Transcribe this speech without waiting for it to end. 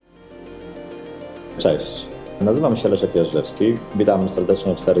Cześć, nazywam się Leszek Jażdżewski. Witam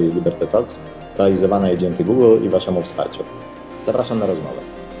serdecznie w serii Liberty Talks, realizowanej dzięki Google i Waszemu wsparciu. Zapraszam na rozmowę.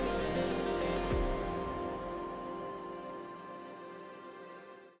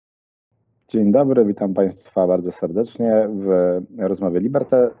 Dzień dobry, witam Państwa bardzo serdecznie w rozmowie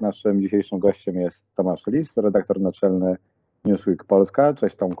Liberty. Naszym dzisiejszym gościem jest Tomasz Lis, redaktor naczelny Newsweek Polska.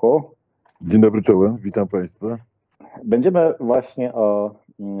 Cześć Tomku. Dzień dobry, czołem, witam Państwa. Będziemy właśnie o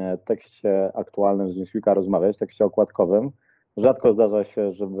tekście aktualnym z Newsweeka rozmawiać, tekście okładkowym. Rzadko zdarza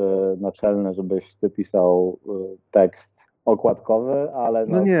się, żebyś Ty pisał tekst okładkowy, ale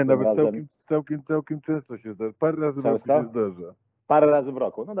No nie, nawet razem... całkiem często się zdarza. Parę razy w roku się zdarza. Parę razy w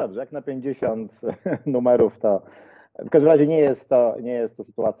roku. No dobrze, jak na 50 numerów to... W każdym razie nie jest to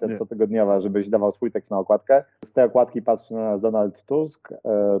sytuacja cotygodniowa, żebyś dawał swój tekst na okładkę. Z tej okładki patrzy na nas Donald Tusk.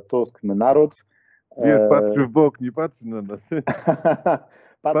 Tusk, my naród. Nie, patrzy w bok, nie patrzy na nas.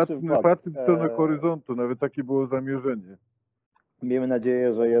 Patrzy w stronę horyzontu, nawet takie było zamierzenie. Miejmy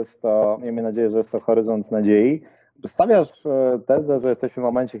nadzieję, że jest to horyzont nadziei. Stawiasz tezę, że jesteśmy w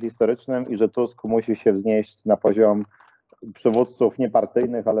momencie historycznym i że Tusk musi się wznieść na poziom przywódców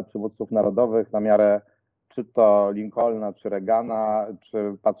niepartyjnych, ale przywódców narodowych na miarę czy to Lincolna, czy Reagana,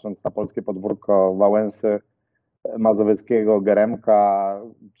 czy patrząc na polskie podwórko Wałęsy, Mazowieckiego, Geremka,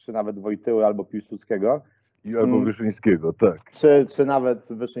 czy nawet Wojtyły albo Piłsudskiego. Albo Wyszyńskiego, tak. Czy nawet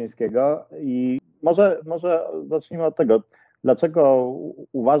Wyszyńskiego. I może zacznijmy od tego. Dlaczego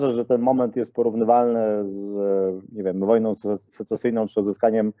uważasz, że ten moment jest porównywalny z, nie wiem, wojną secesyjną czy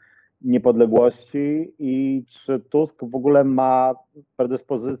odzyskaniem niepodległości i czy Tusk w ogóle ma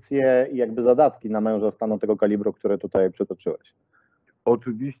predyspozycje i jakby zadatki na męża stanu tego kalibru, które tutaj przytoczyłeś?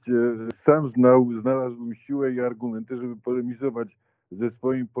 Oczywiście sam znalazłbym siłę i argumenty, żeby polemizować ze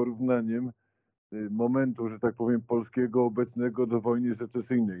swoim porównaniem momentu, że tak powiem, polskiego obecnego do wojny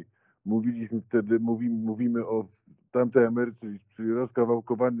secesyjnej. Mówiliśmy wtedy, mówimy o tamtej Ameryce, czyli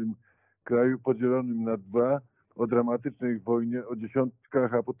rozkawałkowanym kraju podzielonym na dwa, o dramatycznej wojnie, o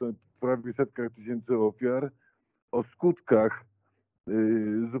dziesiątkach, a potem prawie setkach tysięcy ofiar, o skutkach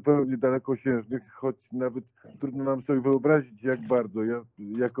zupełnie dalekosiężnych, choć nawet trudno nam sobie wyobrazić, jak bardzo. Ja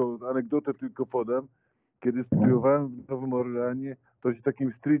jako anegdotę tylko podam, kiedy studiowałem w Nowym Orleanie, to się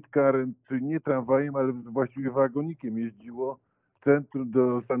takim streetcarem, czyli nie tramwajem, ale właściwie wagonikiem jeździło w centrum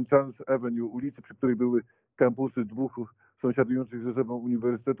do St. Charles Avenue, ulicy, przy której były kampusy dwóch sąsiadujących ze sobą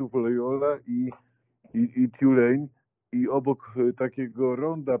uniwersytetów Loyola i Tulane, i obok takiego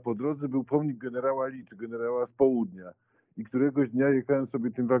ronda po drodze był pomnik generała Lee, czy generała z południa. I któregoś dnia jechałem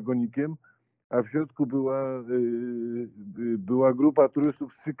sobie tym wagonikiem, a w środku była grupa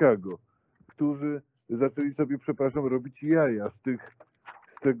turystów z Chicago, którzy zaczęli sobie, robić jaja z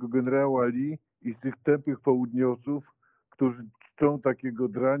tego generała Lee i z tych tępych południowców, którzy czczą takiego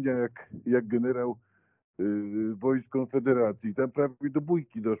drania jak generał wojsk Konfederacji. Tam prawie do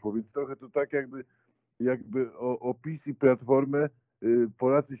bójki doszło, więc trochę to tak jakby o PiS i Platformę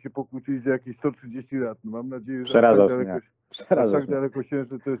Polacy się pokłócili za jakieś 130 lat. No mam nadzieję, że tak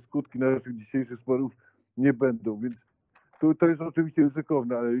dalekosiężne te skutki naszych dzisiejszych sporów nie będą. Więc to jest oczywiście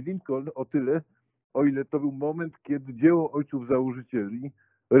ryzykowne, ale Lincoln o tyle, o ile to był moment, kiedy dzieło ojców założycieli,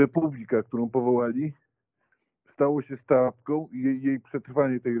 republika, którą powołali, stało się stawką i jej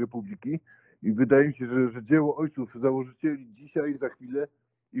przetrwanie tej republiki. I wydaje mi się, że dzieło ojców założycieli dzisiaj, za chwilę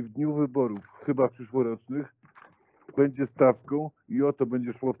i w dniu wyborów, chyba przyszłorocznych, będzie stawką i o to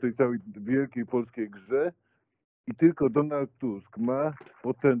będzie szło w tej całej wielkiej polskiej grze. I tylko Donald Tusk ma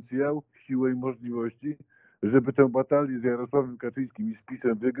potencjał, siłę i możliwości, żeby tę batalię z Jarosławem Kaczyńskim i z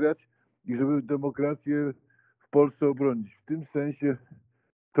PiS-em wygrać i żeby demokrację w Polsce obronić. W tym sensie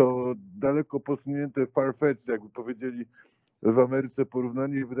to daleko posunięte far-fetched, jakby powiedzieli w Ameryce,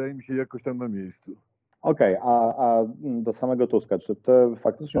 porównanie wydaje mi się jakoś tam na miejscu. Okej, a do samego Tuska, czy ty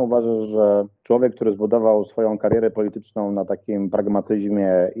faktycznie uważasz, że człowiek, który zbudował swoją karierę polityczną na takim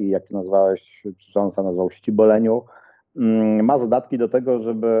pragmatyzmie i jak ty nazwałeś, czy on sam nazwał ściboleniu, ma zadatki do tego,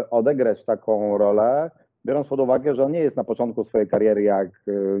 żeby odegrać taką rolę, biorąc pod uwagę, że on nie jest na początku swojej kariery jak,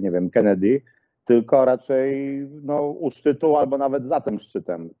 nie wiem, Kennedy, tylko raczej u szczytu albo nawet za tym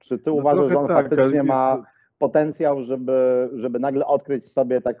szczytem. Czy ty uważasz, że on faktycznie ma potencjał, żeby nagle odkryć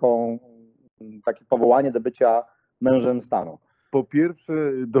sobie takie powołanie do bycia mężem stanu? Po pierwsze,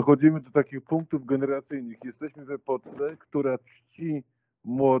 dochodzimy do takich punktów generacyjnych. Jesteśmy w epoce, która czci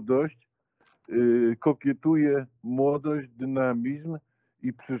młodość, kokietuje młodość, dynamizm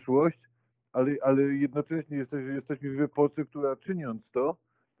i przyszłość, ale jednocześnie jesteśmy w epoce, która czyniąc to,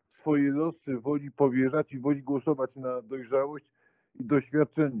 swoje losy woli powierzać i woli głosować na dojrzałość i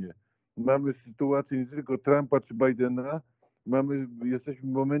doświadczenie. Mamy sytuację nie tylko Trumpa czy Bidena, jesteśmy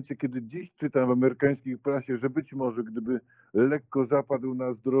w momencie, kiedy dziś czytam w amerykańskiej prasie, że być może gdyby lekko zapadł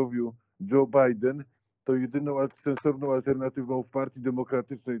na zdrowiu Joe Biden, to jedyną sensowną alternatywą w Partii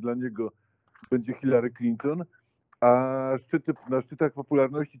Demokratycznej dla niego będzie Hillary Clinton, a na szczytach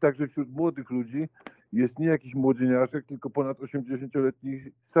popularności także wśród młodych ludzi jest nie jakiś młodzieniaszek, tylko ponad 80-letni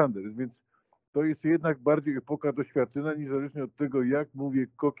Sanders, więc to jest jednak bardziej epoka doświadczenia, niezależnie od tego, jak mówię,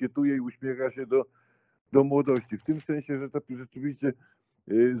 kokietuje i uśmiecha się do młodości. W tym sensie, że to rzeczywiście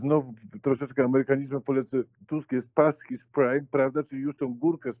znowu troszeczkę amerykanizmem polecę, Tusk jest past his prime, prawda, czyli już tą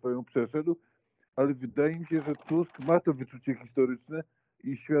górkę swoją przeszedł, ale wydaje mi się, że Tusk ma to wyczucie historyczne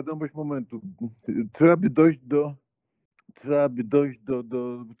i świadomość momentu. Trzeba by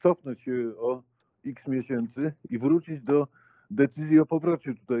cofnąć się o x miesięcy i wrócić do decyzji o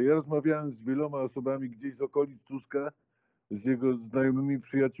powrocie tutaj. Ja rozmawiałem z wieloma osobami gdzieś z okolic Tuska, z jego znajomymi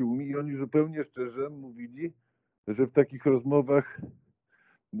przyjaciółmi i oni zupełnie szczerze mówili, że w takich rozmowach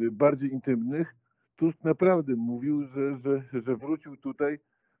bardziej intymnych Tusk naprawdę mówił, że wrócił tutaj,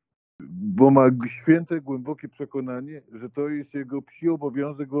 bo ma święte, głębokie przekonanie, że to jest jego psi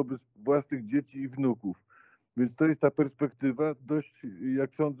obowiązek wobec własnych dzieci i wnuków. Więc to jest ta perspektywa dość,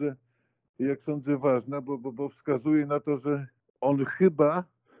 jak sądzę, ważna, bo wskazuje na to, że on chyba,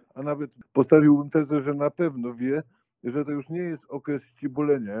 a nawet postawiłbym tezę, że na pewno wie, że to już nie jest okres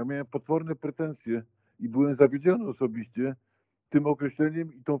ścibolenia. Ja miałem potworne pretensje i byłem zawiedziony osobiście tym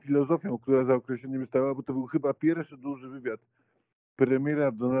określeniem i tą filozofią, która za określeniem stała, bo to był chyba pierwszy duży wywiad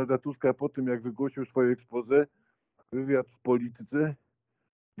premiera Donalda Tuska po tym, jak wygłosił swoje expose, wywiad w Polityce,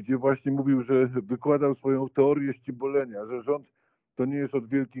 gdzie właśnie mówił, że wykładał swoją teorię ścibolenia, że rząd to nie jest od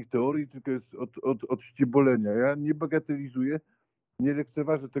wielkich teorii, tylko jest od ścibolenia. Ja nie bagatelizuję, nie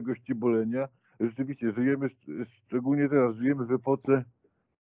lekceważę tego ścibolenia. Rzeczywiście szczególnie teraz żyjemy w epoce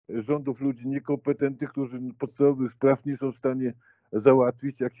rządów ludzi niekompetentnych, którzy podstawowych spraw nie są w stanie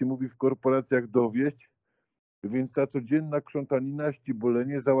załatwić, jak się mówi w korporacjach, dowieść. Więc ta codzienna krzątanina,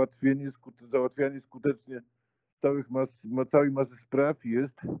 ścibolenie, załatwianie skutecznie całej masy spraw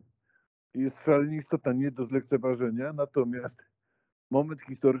jest szalenie istotna, nie do zlekceważenia. Natomiast moment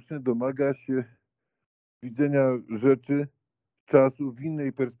historyczny domaga się widzenia rzeczy, czasu w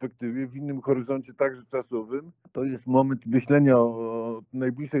innej perspektywie, w innym horyzoncie, także czasowym. To jest moment myślenia o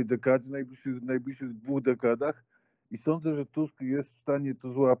najbliższej dekadzie, najbliższych 2 dekadach i sądzę, że Tusk jest w stanie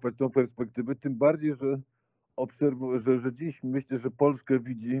to złapać, tą perspektywę, tym bardziej, że dziś myślę, że Polskę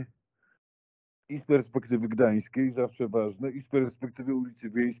widzi i z perspektywy gdańskiej, zawsze ważne, i z perspektywy ulicy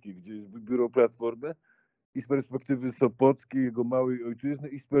Wiejskiej, gdzie jest biuro Platformy, i z perspektywy sopockiej, jego małej ojczyzny,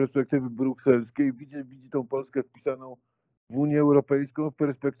 i z perspektywy brukselskiej. Widzi tą Polskę wpisaną w Unię Europejską, w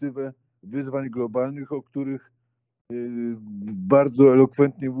perspektywę wyzwań globalnych, o których bardzo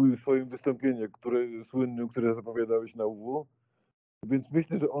elokwentnie mówił w swoim wystąpieniu, słynnym, które zapowiadałeś na UW. Więc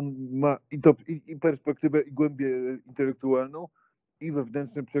myślę, że on ma i perspektywę, i głębię intelektualną, i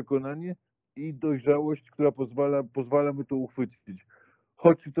wewnętrzne przekonanie, i dojrzałość, która pozwala mu to uchwycić.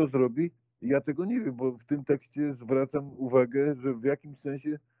 Choć czy to zrobi, ja tego nie wiem, bo w tym tekście zwracam uwagę, że w jakimś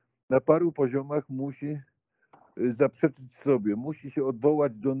sensie na paru poziomach musi zaprzeczyć sobie, musi się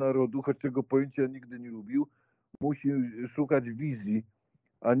odwołać do narodu, choć tego pojęcia nigdy nie lubił, musi szukać wizji,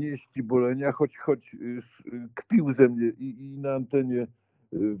 a nie ścibolenia, choć kpił ze mnie i na antenie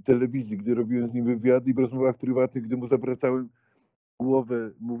telewizji, gdy robiłem z nim wywiady, i w rozmowach prywatnych, gdy mu zawracałem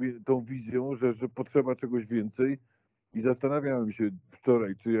głowę, mówię tą wizją, że potrzeba czegoś więcej. I zastanawiałem się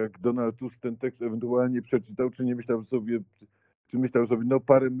wczoraj, czy jak Donald Tusk ten tekst ewentualnie przeczytał, czy myślał sobie, no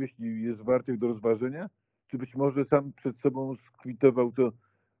parę myśli jest wartych do rozważenia, czy być może sam przed sobą skwitował to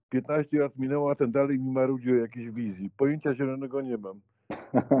 15 lat minęło, a ten dalej mi marudzi o jakiejś wizji. Pojęcia zielonego nie mam.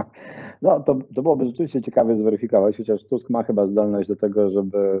 No, to byłoby rzeczywiście ciekawe zweryfikować, chociaż Tusk ma chyba zdolność do tego,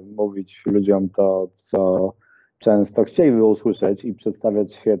 żeby mówić ludziom to, co często chcieliby usłyszeć i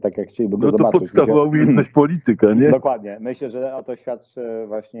przedstawiać się tak, jak chcieliby go zobaczyć. No to podstawowa umiejętność polityka, nie? Dokładnie. Myślę, że o to świadczy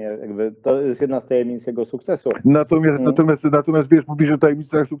właśnie, to jest jedna z tajemnic jego sukcesu. Natomiast wiesz, mówisz o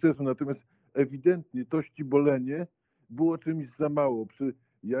tajemnicach sukcesu, natomiast ewidentnie to ścibolenie było czymś za mało.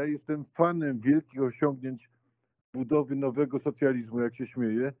 Ja jestem fanem wielkich osiągnięć budowy nowego socjalizmu, jak się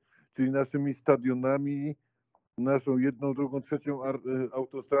śmieję, czyli naszymi stadionami, naszą 1., 2., 3.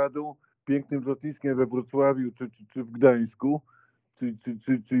 autostradą, pięknym lotniskiem we Wrocławiu czy w Gdańsku,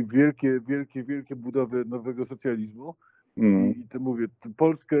 czyli wielkie budowy nowego socjalizmu. I to mówię,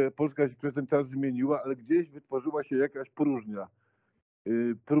 Polska się przez ten czas zmieniła, ale gdzieś wytworzyła się jakaś próżnia.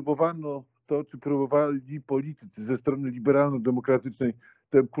 Próbowano to, czy próbowali politycy ze strony liberalno-demokratycznej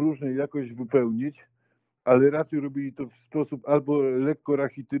tę próżnię jakoś wypełnić, ale raczej robili to w sposób albo lekko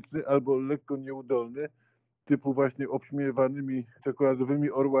rachityczny, albo lekko nieudolny. typu właśnie obśmiewanymi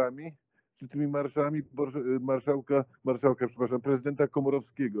czekoladowymi orłami, czy tymi marszami prezydenta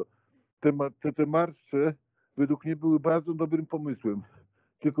Komorowskiego. Te marsze według mnie były bardzo dobrym pomysłem,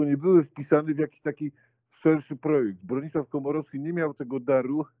 tylko nie były wpisane w jakiś taki szerszy projekt. Bronisław Komorowski nie miał tego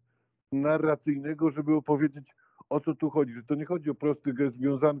daru narracyjnego, żeby opowiedzieć, o co tu chodzi. Że to nie chodzi o prosty gest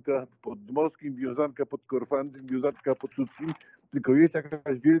wiązanka pod Moskiem, wiązanka pod Korfandym, wiązanka pod Słupskim, tylko jest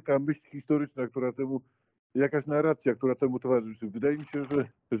jakaś wielka myśl historyczna, jakaś narracja, która temu towarzyszy. Wydaje mi się,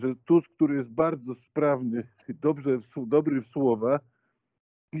 że Tusk, który jest bardzo sprawny, dobry w słowa,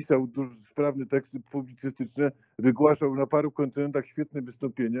 pisał dużo sprawne teksty publicystyczne, wygłaszał na paru kontynentach świetne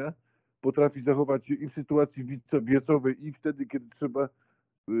wystąpienia, potrafi zachować się i w sytuacji wiecowej, i wtedy, kiedy trzeba,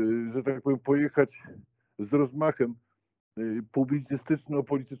 że tak powiem, pojechać z rozmachem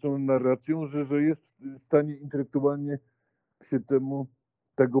publicystyczno-polityczną narracją, że jest w stanie intelektualnie się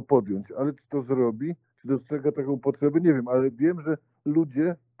tego podjąć. Ale czy to zrobi, czy dostrzega taką potrzebę, nie wiem, ale wiem, że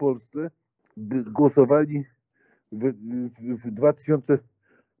ludzie w Polsce głosowali w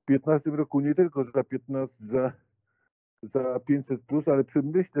 2015 roku nie tylko za 500 plus, ale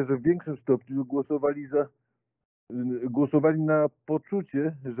myślę, że w większym stopniu głosowali na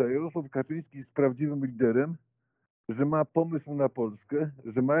poczucie, że Jarosław Kaczyński jest prawdziwym liderem, że ma pomysł na Polskę,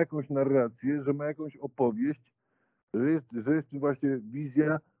 że ma jakąś narrację, że ma jakąś opowieść, że jest właśnie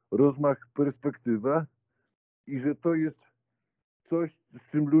wizja, rozmach, perspektywa i że to jest coś,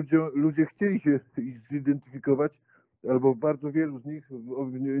 z czym ludzie chcieli się zidentyfikować, albo bardzo wielu z nich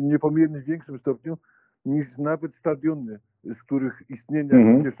w niepomiernie większym stopniu niż nawet stadiony, z których istnienia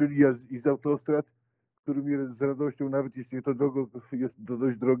się cieszyli, i z autostrad, którymi z radością, nawet jeśli to jest to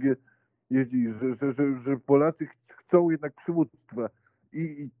dość drogie, jeździ, że Polacy chcą jednak przywództwa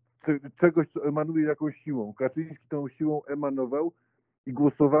i czegoś, co emanuje jakąś siłą. Kaczyński tą siłą emanował i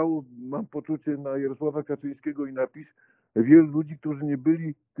głosowało, mam poczucie, na Jarosława Kaczyńskiego i na PiS wielu ludzi, którzy nie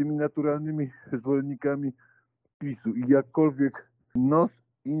byli tymi naturalnymi zwolennikami PiS-u. I jakkolwiek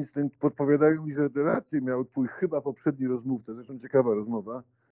instynkt podpowiadają mi, że rację miał twój chyba poprzedni rozmówca, zresztą ciekawa rozmowa,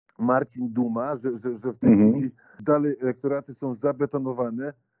 Marcin Duma, że w tej chwili dalej elektoraty są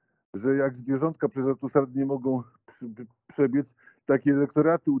zabetonowane, że jak zwierzątka przez autostradę nie mogą przebiec, takie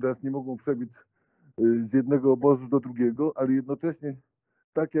elektoraty u nas nie mogą przebiec z jednego obozu do drugiego, ale jednocześnie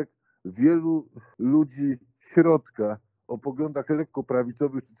tak jak wielu ludzi środka o poglądach lekko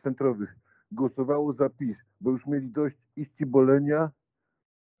prawicowych czy centrowych głosowało za PiS, bo już mieli dość i ścibolenia,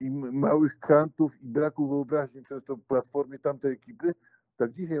 i małych kantów, i braku wyobraźni często w Platformie tamtej ekipy,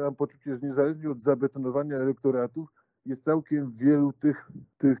 tak dzisiaj mam poczucie, że niezależnie od zabetonowania elektoratów jest całkiem wielu tych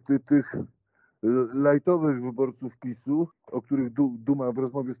lajtowych wyborców PiS-u, o których Duma w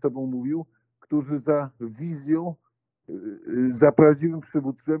rozmowie z tobą mówił, którzy za wizją, za prawdziwym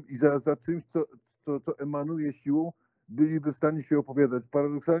przywództwem i za czymś, co emanuje siłą, byliby w stanie się opowiadać.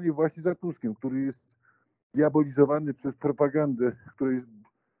 Paradoksalnie właśnie za Tuskiem, który jest diabolizowany przez propagandę, której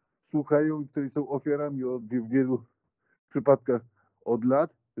słuchają i której są ofiarami w wielu przypadkach od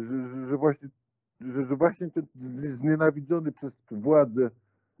lat, że właśnie ten znienawidzony przez władzę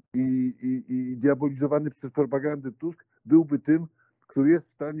i diabolizowany przez propagandę Tusk byłby tym, który jest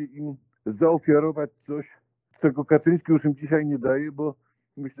w stanie im zaofiarować coś, czego Kaczyński już im dzisiaj nie daje, bo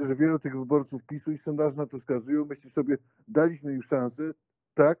myślę, że wielu tych wyborców PiS-u i sondaże na to wskazują. Myślę sobie, daliśmy im szansę,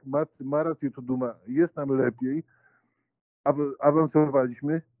 tak, ma rację to Duma, jest nam lepiej,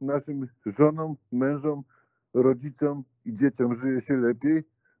 awansowaliśmy, naszym żonom, mężom, rodzicom i dzieciom żyje się lepiej,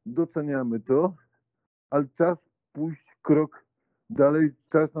 doceniamy to, ale czas pójść krok dalej,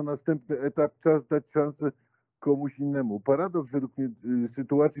 czas na następny etap, czas dać szansę komuś innemu. Paradoks według mnie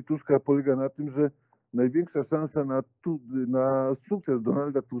sytuacji Tuska polega na tym, że największa szansa na sukces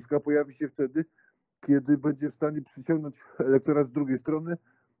Donalda Tuska pojawi się wtedy, kiedy będzie w stanie przyciągnąć elektorat z drugiej strony,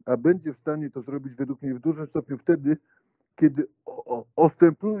 a będzie w stanie to zrobić według mnie w dużym stopniu wtedy, kiedy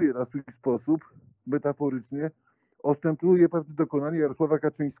ostempluje na swój sposób, metaforycznie, ostempluje pewne dokonanie Jarosława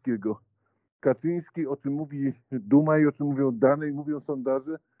Kaczyńskiego. Kaczyński, o czym mówi Duma i o czym mówią dane i mówią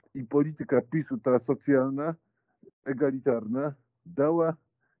sondaże, i polityka PiS-u, ta socjalna, egalitarna, dała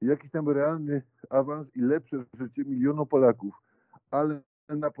jakiś tam realny awans i lepsze życie milionom Polaków, ale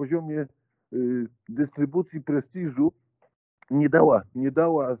na poziomie dystrybucji prestiżu nie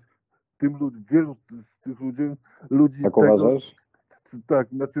dała tym wielu z tych ludzi Tak tego. uważasz? Tak,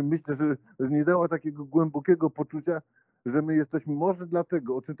 znaczy myślę, że nie dała takiego głębokiego poczucia, że my jesteśmy, może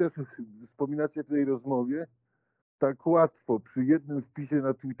dlatego, o czym też wspominacie w tej rozmowie, tak łatwo przy jednym wpisie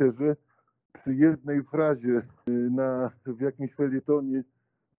na Twitterze, przy jednej frazie w jakimś felietonie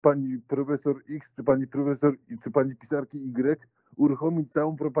pani profesor X, czy pani profesor, czy pani pisarki Y, uruchomić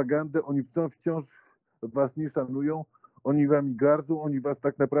całą propagandę. Oni wciąż was nie szanują, oni wami gardzą, oni was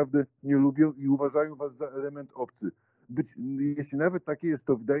tak naprawdę nie lubią i uważają was za element obcy. Jeśli nawet takie jest,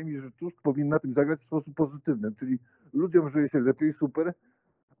 to wydaje mi się, że Tusk powinien na tym zagrać w sposób pozytywny, czyli ludziom żyje się lepiej, super,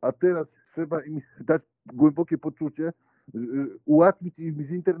 a teraz trzeba im dać głębokie poczucie, ułatwić im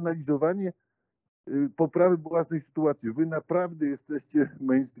zinternalizowanie poprawy własnej sytuacji. Wy naprawdę jesteście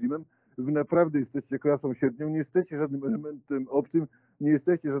mainstreamem, wy naprawdę jesteście klasą średnią, nie jesteście żadnym elementem obcym, nie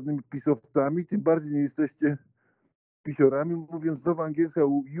jesteście żadnymi pisowcami, tym bardziej nie jesteście pisiorami, mówiąc znowu angielska,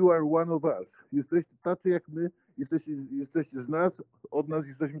 you are one of us. Jesteście tacy jak my, jesteście z nas, od nas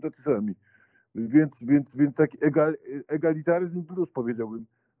jesteśmy tacy sami. Więc taki egalitaryzm plus, powiedziałbym,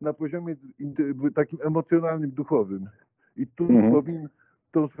 na poziomie takim emocjonalnym, duchowym. I tu powinien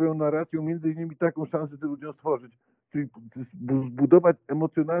tą swoją narracją między innymi taką szansę tym ludziom stworzyć, czyli zbudować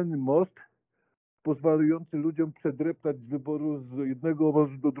emocjonalny most pozwalający ludziom przedreptać z wyboru z jednego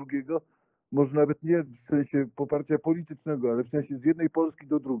obozu do drugiego, może nawet nie w sensie poparcia politycznego, ale w sensie z jednej Polski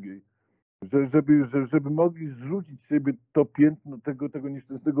do drugiej. Żeby mogli zrzucić sobie to piętno tego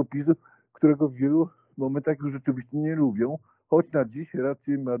nieszczęsnego PiS-u, którego w wielu momentach już rzeczywiście nie lubią, choć na dziś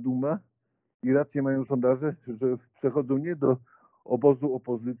rację ma Duma i rację mają sondaże, że przechodzą nie do obozu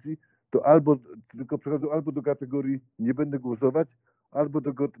opozycji, tylko przechodzą albo do kategorii nie będę głosować, albo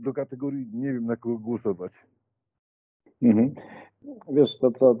do kategorii nie wiem na kogo głosować. Wiesz,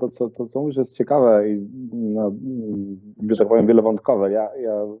 to co mówisz jest ciekawe i no, że tak powiem wielowątkowe. Ja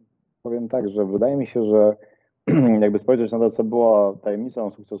powiem tak, że wydaje mi się, że jakby spojrzeć na to, co było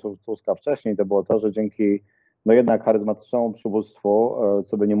tajemnicą sukcesu Tuska wcześniej, to było to, że dzięki no jednak charyzmatycznemu przywództwu,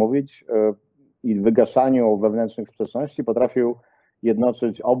 co by nie mówić, i wygaszaniu wewnętrznych sprzeczności potrafił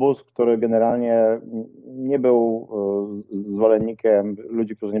jednoczyć obóz, który generalnie nie był zwolennikiem,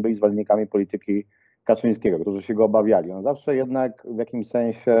 ludzi, którzy nie byli zwolennikami polityki Kaczyńskiego, którzy się go obawiali. On zawsze jednak w jakimś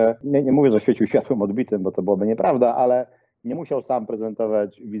sensie, nie mówię, że świecił światłem odbitym, bo to byłoby nieprawda, ale nie musiał sam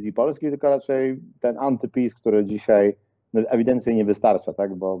prezentować wizji Polski, tylko raczej ten antypis, który dzisiaj ewidentnie nie wystarcza,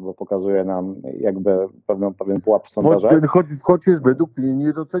 tak? bo pokazuje nam jakby pewien pułap w sondażach. Choć jest według mnie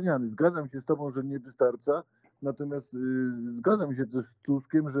niedoceniany. Zgadzam się z tobą, że nie wystarcza, natomiast zgadzam się też z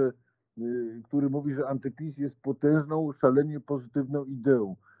Tuskiem, który mówi, że antypis jest potężną, szalenie pozytywną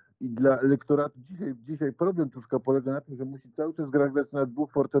ideą. I dla elektoratu dzisiaj problem Tuska polega na tym, że musi cały czas grać na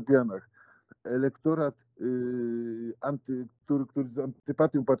dwóch fortepianach. Elektorat, który z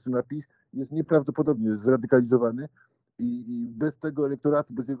antypatią patrzy na PiS, jest nieprawdopodobnie zradykalizowany i bez tego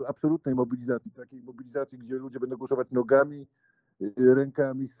elektoratu, bez jego absolutnej mobilizacji, takiej mobilizacji, gdzie ludzie będą głosować nogami,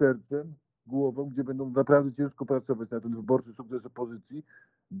 rękami, sercem, głową, gdzie będą naprawdę ciężko pracować na ten wyborczy sukces opozycji,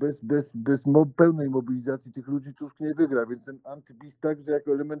 bez pełnej mobilizacji tych ludzi Tusk nie wygra, więc ten antypis także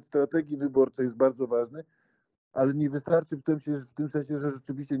jako element strategii wyborczej jest bardzo ważny, ale nie wystarczy w tym sensie, że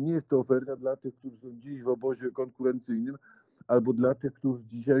rzeczywiście nie jest to oferta dla tych, którzy są dziś w obozie konkurencyjnym, albo dla tych, którzy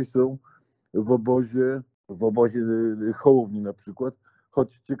dzisiaj są w obozie Hołowni na przykład.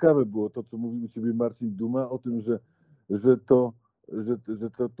 Choć ciekawe było to, co mówił sobie Marcin Duma o tym, że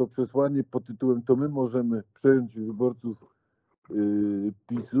to przesłanie pod tytułem to my możemy przejąć wyborców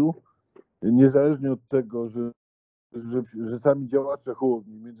PiS-u, niezależnie od tego, że sami działacze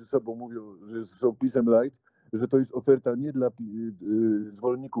Hołowni między sobą mówią, że są PiS-em light, że to jest oferta nie dla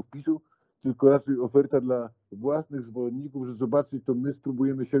zwolenników PiS-u, tylko raczej oferta dla własnych zwolenników, że zobaczcie, to my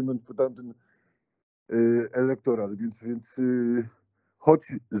spróbujemy sięgnąć po tamten elektorat. Więc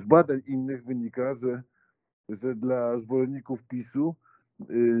choć z badań innych wynika, że dla zwolenników PiS-u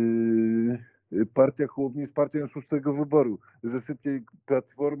partia Hołowni jest partią szóstego wyboru, że szybciej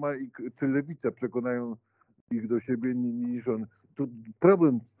Platforma czy Lewica przekonają ich do siebie niż on. Tu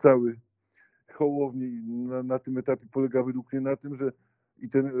problem cały Hołowni na tym etapie polega według mnie na tym, że i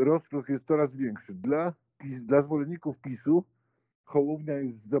ten rozruch jest coraz większy. Dla zwolenników PiS-u Hołownia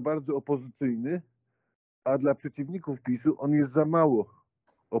jest za bardzo opozycyjny, a dla przeciwników PiS-u on jest za mało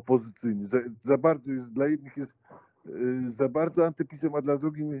opozycyjny. Za bardzo jest, dla jednych jest za bardzo antypisem, a dla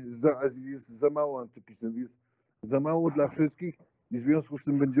drugich jest za mało antypisem. Jest za mało dla wszystkich i w związku z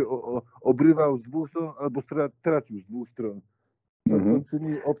tym będzie obrywał z dwóch stron albo tracił z dwóch stron. Co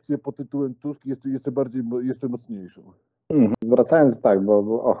czyni opcję pod tytułem Tusk jeszcze mocniejszą. Wracając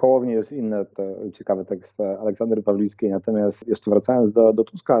bo o Hołowni jest inny ciekawy tekst Aleksandry Pawlickiej, natomiast jeszcze wracając do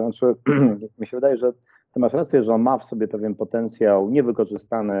Tuska, znaczy mi się wydaje, że ty masz rację, że on ma w sobie pewien potencjał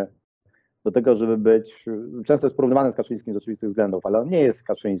niewykorzystany do tego, żeby być, często jest porównywany z Kaczyńskim z oczywistych względów, ale on nie jest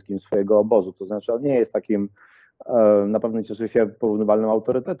Kaczyńskim swojego obozu, to znaczy on nie jest takim, na pewno cieszy się porównywalnym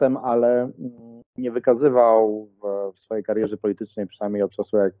autorytetem, ale nie wykazywał w swojej karierze politycznej, przynajmniej od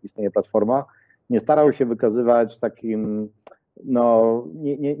czasu jak istnieje Platforma, nie starał się wykazywać takim no,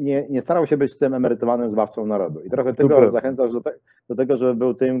 nie starał się być tym emerytowanym zbawcą narodu. I trochę To tego prawda. zachęcasz do tego, żeby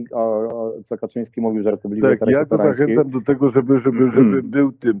był tym, co Kaczyński mówił żartobliwie, Tak, ja go Torański. zachęcam do tego, żeby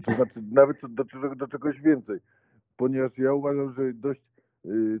był tym, to znaczy nawet do czegoś więcej, ponieważ ja uważam, że dość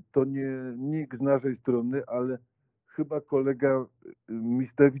to nie nikt z naszej strony, ale chyba kolega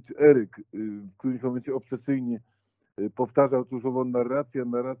Mistewicz Eryk w którymś momencie obsesyjnie powtarzał to słowo narracja,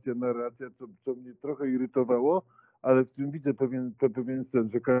 co mnie trochę irytowało, ale w tym widzę pewien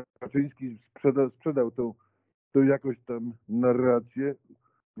sens, że Kaczyński sprzedał tą jakoś tam narrację,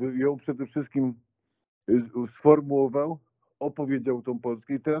 ją przede wszystkim sformułował, opowiedział tą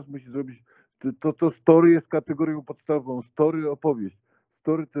Polskę i teraz musi zrobić, to story jest kategorią podstawową, story opowieść.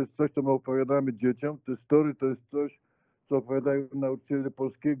 Story to jest coś, co my opowiadamy dzieciom, story to jest coś, co opowiadają nauczyciele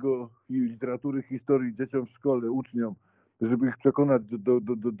polskiego i literatury, historii dzieciom w szkole, uczniom, żeby ich przekonać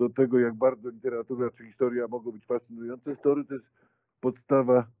do tego, jak bardzo literatura czy historia mogą być fascynujące. Story to jest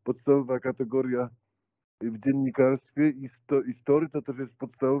podstawowa kategoria w dziennikarstwie i story to też jest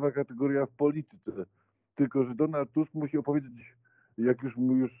podstawowa kategoria w polityce. Tylko że Donald Tusk musi opowiedzieć, jak już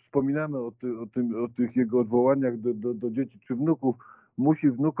wspominamy o tych jego odwołaniach do dzieci czy wnuków,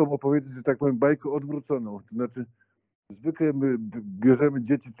 musi wnukom opowiedzieć, że tak powiem, bajkę odwróconą. To znaczy, zwykle my bierzemy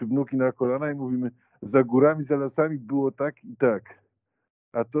dzieci czy wnuki na kolana i mówimy, za górami, za lasami było tak i tak.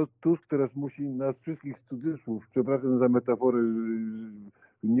 A to Tusk teraz musi nas wszystkich z cudzysłów, przepraszam za metaforę,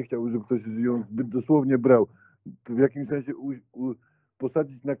 nie chciałbym, żeby ktoś ją zbyt dosłownie brał, w jakimś sensie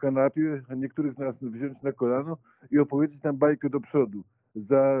posadzić na kanapie, a niektórych z nas wziąć na kolano i opowiedzieć nam bajkę do przodu.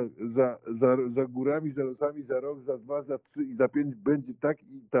 Za górami, za lasami, za rok, za 2, za 3 i za 5 będzie tak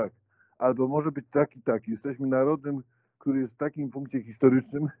i tak. Albo może być tak i tak. Jesteśmy narodem, który jest w takim punkcie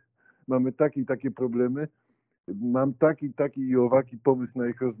historycznym, mamy takie i takie problemy, mam taki i owaki pomysł na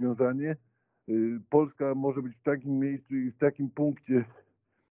ich rozwiązanie. Polska może być w takim miejscu i w takim punkcie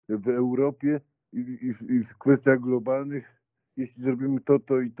w Europie i w kwestiach globalnych, jeśli zrobimy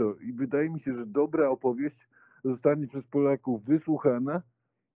to i to. I wydaje mi się, że dobra opowieść zostanie przez Polaków wysłuchana,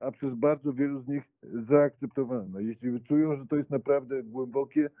 a przez bardzo wielu z nich zaakceptowana. Jeśli wyczują, że to jest naprawdę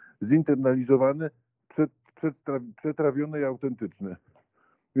głębokie, zinternalizowane, przetrawione i autentyczne.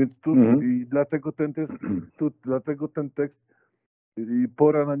 Więc i dlatego ten tekst i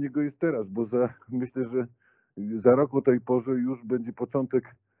pora na niego jest teraz, bo myślę, że za rok o tej porze już będzie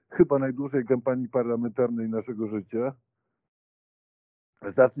początek chyba najdłuższej kampanii parlamentarnej naszego życia.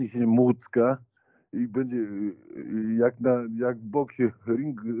 Zacznie się Łódzka i będzie jak w boksie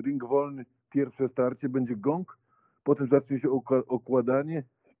ring wolny, pierwsze starcie, będzie gong, potem zacznie się okładanie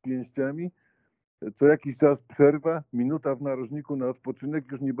pięściami, co jakiś czas przerwa, minuta w narożniku na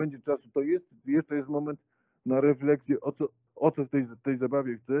odpoczynek, już nie będzie czasu, jeszcze jest moment na refleksję, o co w tej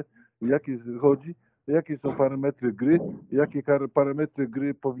zabawie chce, jakie są parametry gry, jakie parametry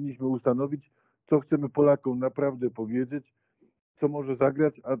gry powinniśmy ustanowić, co chcemy Polakom naprawdę powiedzieć, co może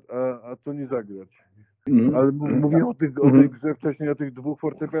zagrać, a co nie zagrać. Ale mówiłem o tej grze wcześniej, o tych dwóch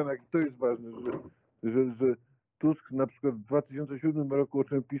fortepianach i to jest ważne, że Tusk na przykład w 2007 roku, o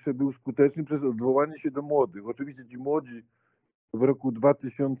czym pisze, był skuteczny przez odwołanie się do młodych. Oczywiście ci młodzi w roku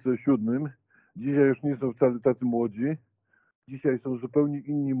 2007 dzisiaj już nie są wcale tacy młodzi. Dzisiaj są zupełnie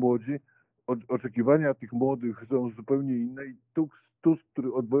inni młodzi. Oczekiwania tych młodych są zupełnie inne i Tusk,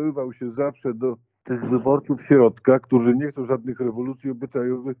 który odwoływał się zawsze do tych wyborców środka, którzy nie chcą żadnych rewolucji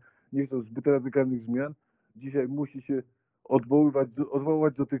obyczajowych, nie chcą zbyt radykalnych zmian, dzisiaj musi się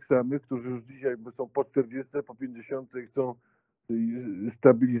odwołać do tych samych, którzy już dzisiaj są po 40, po 50 i chcą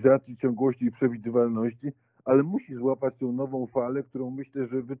stabilizacji, ciągłości i przewidywalności, ale musi złapać tą nową falę, którą myślę,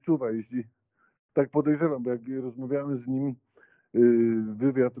 że wyczuwa, jeśli tak podejrzewam, bo jak rozmawiałem z nim,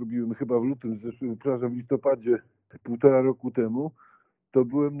 wywiad robiłem chyba w lutym, w listopadzie, 1,5 roku temu, to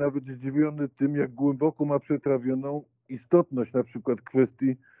byłem nawet zdziwiony tym, jak głęboko ma przetrawioną istotność na przykład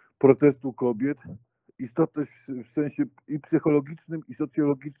kwestii protestu kobiet, istotność w sensie i psychologicznym, i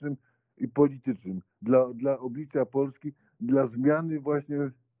socjologicznym, i politycznym dla oblicza Polski, dla zmiany właśnie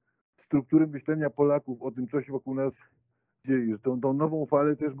struktury myślenia Polaków o tym, co się wokół nas dzieje. Tą nową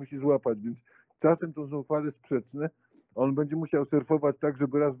falę też musi złapać, więc czasem to są fale sprzeczne, a on będzie musiał surfować tak,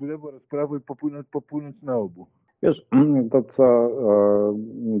 żeby raz w lewo, raz w prawo i popłynąć na obu. Wiesz,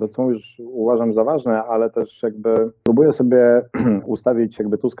 to co już uważam za ważne, ale też jakby próbuję sobie ustawić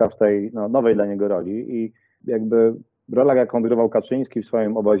jakby Tuska w tej nowej dla niego roli i jakby rola, jaką odgrywał Kaczyński w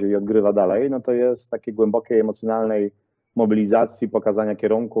swoim obozie i odgrywa dalej, no to jest takiej głębokiej, emocjonalnej mobilizacji, pokazania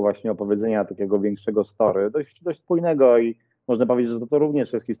kierunku, właśnie opowiedzenia takiego większego story, dość spójnego i można powiedzieć, że to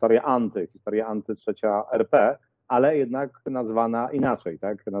również jest historia anty trzecia RP, ale jednak nazwana inaczej,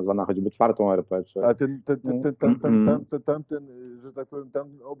 tak? Nazwana choćby czwartą RP. Czy... A tamten, że tak powiem,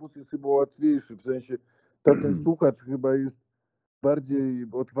 tamten obóz jest chyba łatwiejszy, w sensie tamten słuchacz chyba jest bardziej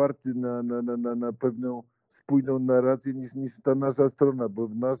otwarty na pewną spójną narrację niż ta nasza strona, bo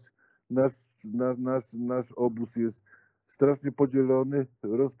nasz obóz jest strasznie podzielony,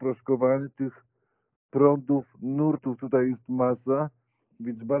 rozproszkowany, tych prądów, nurtów tutaj jest masa,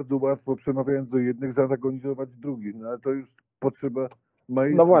 więc bardzo łatwo przemawiając do jednych zaantagonizować drugich, no ale to już potrzeba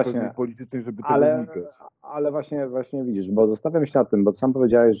majestry pewnej politycznej, żeby tego unikać. Ale właśnie widzisz, bo zostawiam się na tym, bo sam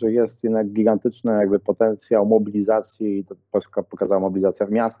powiedziałeś, że jest jednak gigantyczny jakby potencjał mobilizacji i to Polska pokazała mobilizacja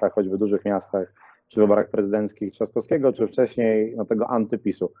w miastach, choćby dużych miastach, czy w wyborach prezydenckich Trzaskowskiego, czy wcześniej tego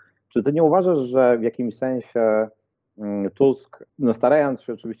antypisu. Czy ty nie uważasz, że w jakimś sensie Tusk, no starając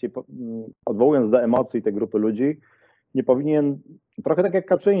się oczywiście, odwołując do emocji tej grupy ludzi, nie powinien, trochę tak jak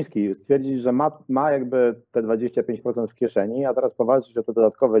Kaczyński, stwierdzić, że ma jakby te 25% w kieszeni, a teraz powalczyć o te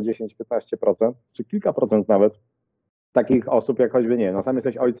dodatkowe 10-15%, czy kilka procent nawet takich osób, jak choćby, nie wiem, no sam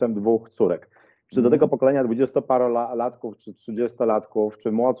jesteś ojcem 2 córek. Czy do tego pokolenia 20-parolatków, czy 30-latków,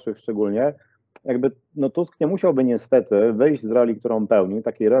 czy młodszych szczególnie, jakby no Tusk nie musiałby niestety wyjść z roli, którą pełni,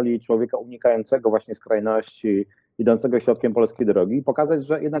 takiej roli człowieka unikającego właśnie skrajności, idącego środkiem polskiej drogi i pokazać,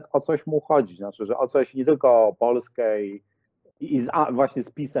 że jednak o coś mu chodzi, znaczy, że o coś nie tylko o Polskę właśnie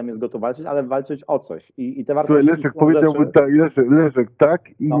z PiS-em jest gotów walczyć, ale walczyć o coś. I te wartości... Słuchaj, Leszek powiedziałby tak, Leszek,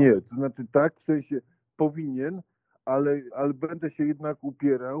 tak i no. nie. To znaczy tak, w sensie powinien, ale będę się jednak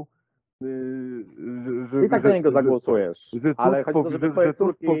upierał, I tak na niego zagłosujesz. Ale chodzi o to, żeby twoje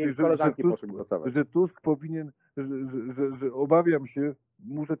córki i koleżanki poszły głosować. Że Tusk powinien, że obawiam się,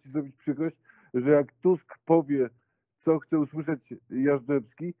 muszę ci zrobić przykrość, że jak Tusk powie, co chce usłyszeć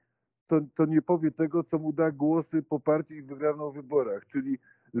Jażdżewski, to nie powie tego, co mu da głosy, poparcie i wygraną w wyborach. Czyli,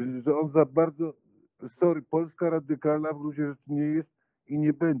 że on za bardzo, Polska radykalna w gruncie rzeczy nie jest i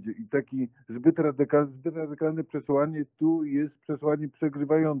nie będzie. I taki zbyt radykalne przesłanie tu jest przesłaniem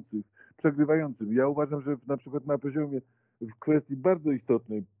przegrywającym. Ja uważam, że na przykład na poziomie w kwestii bardzo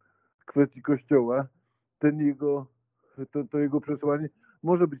istotnej, w kwestii Kościoła, to jego przesłanie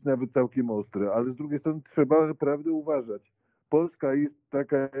może być nawet całkiem ostre, ale z drugiej strony trzeba naprawdę uważać. Polska jest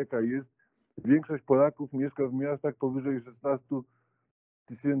taka, jaka jest. Większość Polaków mieszka w miastach powyżej 16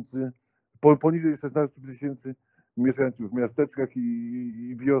 tysięcy, poniżej 16 tysięcy mieszkańców, w miasteczkach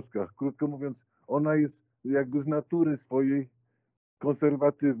i wioskach. Krótko mówiąc, ona jest jakby z natury swojej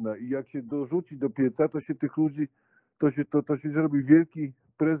konserwatywna i jak się dorzuci do pieca, to się tych ludzi, to się zrobi wielki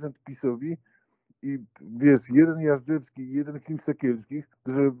prezent PiS-owi i wiesz, jeden Jażdżewski i jeden Kim Sekielskich,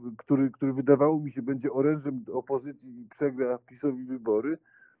 który wydawało mi się będzie orężem opozycji i przegra PiS-owi wybory,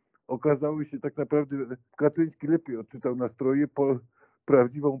 okazały się tak naprawdę, Kaczyński lepiej odczytał nastroje,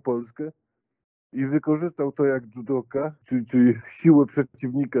 prawdziwą Polskę i wykorzystał to jak judoka, czyli siłę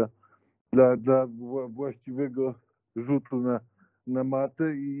przeciwnika dla właściwego rzutu na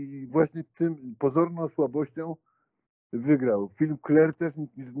matę i właśnie tym pozorną słabością wygrał. Film Claire też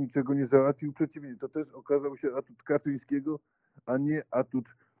niczego nie załatwił, przeciwnie, to też okazał się atut Kaczyńskiego, a nie atut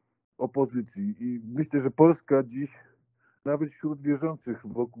opozycji. I myślę, że Polska dziś, nawet wśród wierzących,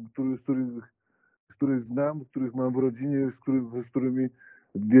 wokół których znam, których mam w rodzinie, z którymi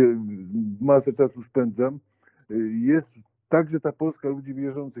masę czasu spędzam, jest także ta Polska ludzi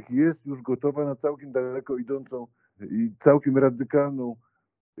wierzących jest już gotowa na całkiem daleko idącą i całkiem radykalną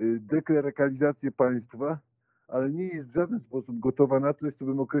deklerykalizację państwa, ale nie jest w żaden sposób gotowa na coś, co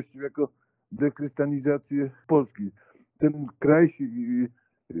bym określił jako dekrystianizację Polski. Ten kraj,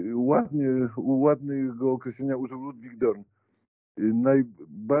 ładnego określenia użył Ludwik Dorn,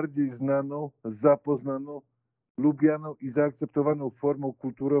 najbardziej znaną, zapoznaną, lubianą i zaakceptowaną formą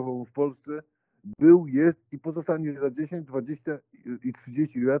kulturową w Polsce był, jest i pozostanie za 10, 20 i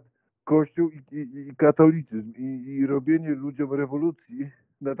 30 lat Kościół i katolicyzm i robienie ludziom rewolucji.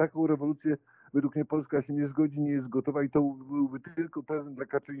 Na taką rewolucję według mnie Polska się nie zgodzi, nie jest gotowa i to byłby tylko prezent dla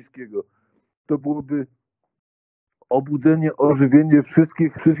Kaczyńskiego. To byłoby obudzenie, ożywienie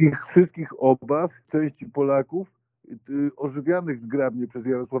wszystkich obaw części Polaków ożywianych zgrabnie przez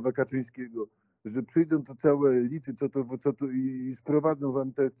Jarosława Kaczyńskiego, że przyjdą to całe elity, i sprowadzą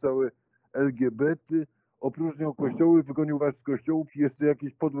wam te całe LGBT, opróżnią kościoły, wygonią was z kościołów i jeszcze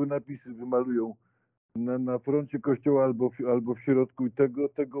jakieś podłe napisy wymalują na froncie kościoła albo w środku i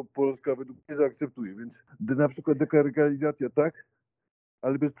tego Polska według mnie zaakceptuje. Więc na przykład deklarykalizacja tak,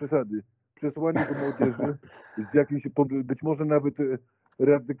 ale bez przesady. Przesłanie do młodzieży z jakimś być może nawet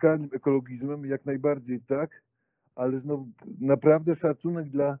radykalnym ekologizmem, jak najbardziej tak, ale znowu naprawdę szacunek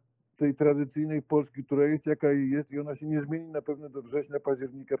dla tej tradycyjnej Polski, która jest jaka jest i ona się nie zmieni na pewno do września,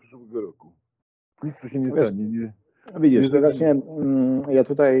 października przyszłego roku. Nic tu się nie stanie. Nie. Widzisz, to właśnie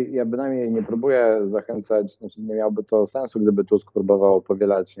ja bynajmniej nie próbuję zachęcać, znaczy nie miałoby to sensu, gdyby Tusk próbował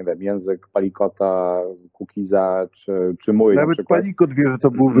powielać, nie wiem, język Palikota, Kukiza czy mój na Nawet przykład. Palikot wie, że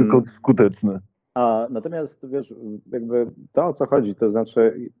to byłoby skuteczne. Natomiast wiesz, jakby to, o co chodzi, to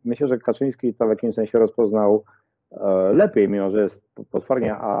znaczy myślę, że Kaczyński to w jakimś sensie rozpoznał lepiej, mimo że jest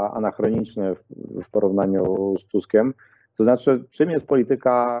potwornie anachroniczny w porównaniu z Tuskiem. To znaczy, czym jest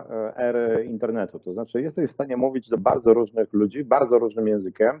polityka ery internetu? To znaczy, jesteś w stanie mówić do bardzo różnych ludzi, bardzo różnym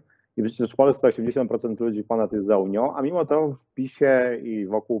językiem i przecież w Polsce 80% ludzi ponad jest za Unią, a mimo to w PiSie i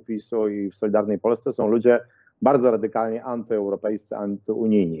wokół PiSu i w Solidarnej Polsce są ludzie bardzo radykalnie antyeuropejscy,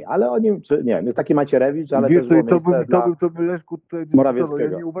 antyunijni. Ale oni, czy nie wiem, jest taki Macierewicz, ale Wiesz, też było miejsce dla to by Leszku tutaj dyskutował. Ja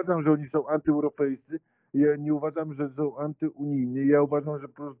Morawieckiego. nie uważam, że oni są antyeuropejscy, ja nie uważam, że są antyunijni. Ja uważam, że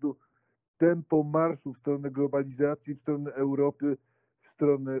po prostu tempo marszu w stronę globalizacji, w stronę Europy, w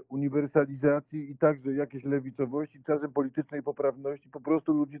stronę uniwersalizacji i także jakieś lewicowości, czasem politycznej poprawności po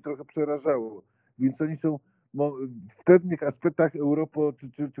prostu ludzi trochę przerażało. Więc oni są w pewnych aspektach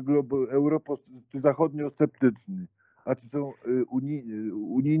czy zachodnio-sceptyczni. A czy są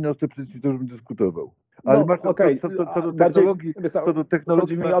unijno-sceptyczni, to już bym dyskutował. Ale No, masz okej. co do technologii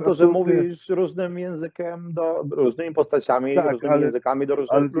Chodzi mi masz o to, że absolutnie. mówisz różnym językiem, różnymi postaciami, Tak, różnymi językami do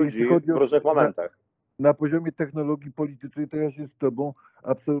ale różnych jeśli ludzi chodzi w różnych momentach. na poziomie technologii politycznej, to ja się z Tobą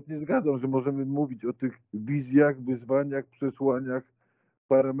absolutnie zgadzam, że możemy mówić o tych wizjach, wyzwaniach, przesłaniach,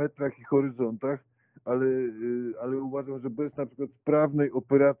 parametrach i horyzontach, ale uważam, że bez na przykład sprawnej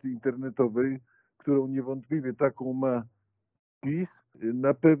operacji internetowej, którą niewątpliwie taką ma PiS,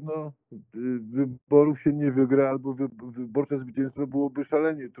 na pewno wyborów się nie wygra, albo wyborcze zwycięstwo byłoby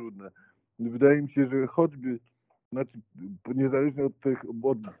szalenie trudne. Wydaje mi się, że choćby, znaczy niezależnie od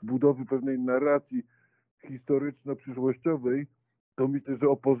budowy pewnej narracji historyczno-przyszłościowej, to myślę, że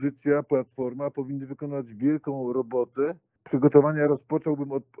opozycja, Platforma powinny wykonać wielką robotę. Przygotowania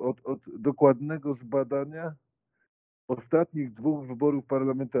rozpocząłbym od dokładnego zbadania ostatnich 2 wyborów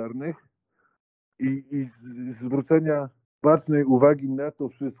parlamentarnych i zwrócenia bacznej uwagi na to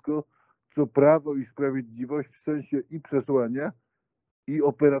wszystko, co Prawo i Sprawiedliwość w sensie i przesłania, i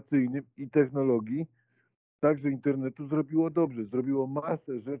operacyjnym, i technologii, także internetu zrobiło dobrze. Zrobiło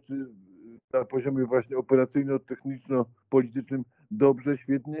masę rzeczy na poziomie właśnie operacyjno-techniczno-politycznym dobrze,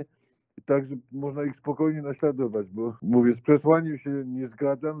 świetnie. Także można ich spokojnie naśladować, bo mówię, z przesłaniem się nie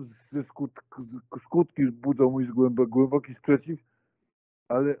zgadzam, skutki budzą mój głęboki sprzeciw,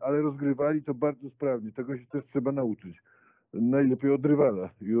 ale rozgrywali to bardzo sprawnie. Tego się też trzeba nauczyć. Najlepiej od rywala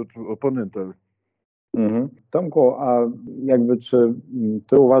i od oponenta. Tomku, a jakby czy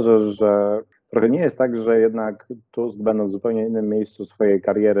ty uważasz, że trochę nie jest tak, że jednak Tusk, będąc w zupełnie innym miejscu swojej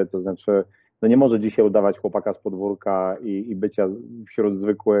kariery, to znaczy no nie może dzisiaj udawać chłopaka z podwórka i bycia wśród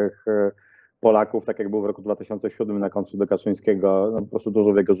zwykłych Polaków, tak jak był w roku 2007 na końcu do Kaczyńskiego, no po prostu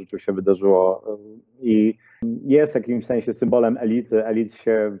dużo w jego życiu się wydarzyło i jest w jakimś sensie symbolem elity. Elit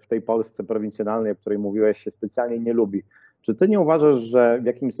się w tej Polsce prowincjonalnej, o której mówiłeś, się specjalnie nie lubi. Czy ty nie uważasz, że w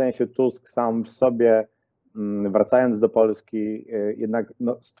jakimś sensie Tusk sam w sobie, wracając do Polski, jednak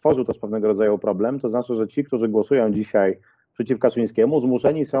stworzył też pewnego rodzaju problem? To znaczy, że ci, którzy głosują dzisiaj przeciw Kaczyńskiemu,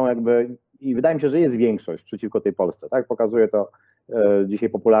 zmuszeni są jakby, i wydaje mi się, że jest większość przeciwko tej Polsce, tak? Pokazuje to dzisiaj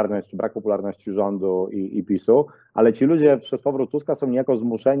popularność czy brak popularności rządu i PiS-u, ale ci ludzie przez powrót Tuska są niejako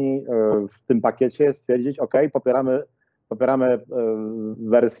zmuszeni w tym pakiecie stwierdzić, ok, popieramy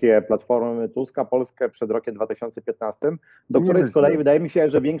wersję Platformy Tuska, Polskę przed rokiem 2015, do której z kolei wydaje mi się,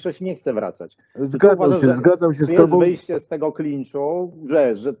 że większość nie chce wracać. Zgadzam się z jest tobą. wyjście z tego klinczu,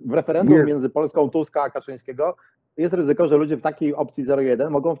 że w referendum między Polską Tuska a Kaczyńskiego jest ryzyko, że ludzie w takiej opcji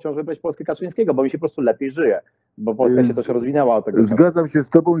 0-1 mogą wciąż wybrać Polskę Kaczyńskiego, bo mi się po prostu lepiej żyje, bo Polska się też rozwinęła od tego czasu. Zgadzam się z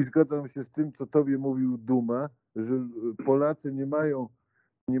tobą i zgadzam się z tym, co tobie mówił Duma, że Polacy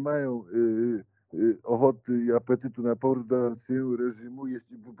nie mają ochoty i apetytu na powrót do ancien reżimu,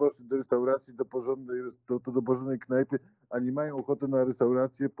 jeśli by poszli do restauracji, do porządnej knajpy, a nie mają ochoty na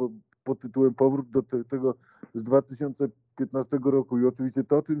restaurację pod tytułem powrót do tego z 2015 roku. I oczywiście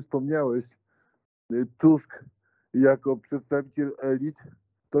to, o czym wspomniałeś, Tusk jako przedstawiciel elit,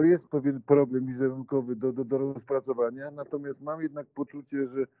 to jest pewien problem wizerunkowy do rozpracowania, natomiast mam jednak poczucie,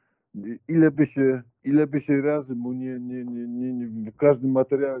 że ile by się razy mu w każdym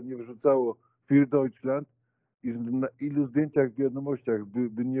materiale nie wrzucało Für Deutschland i na ilu zdjęciach w wiadomościach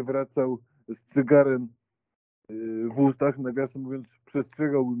by nie wracał z cygarem w ustach, nawiasem mówiąc,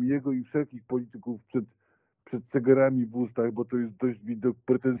 przestrzegałbym jego i wszelkich polityków przed cygarami w ustach, bo to jest dość widok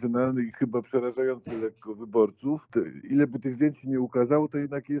pretensjonalny i chyba przerażający lekko wyborców. Ile by tych zdjęć się nie ukazało, to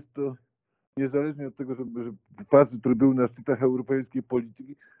jednak jest to, niezależnie od tego, że facet, który był na szczytach europejskiej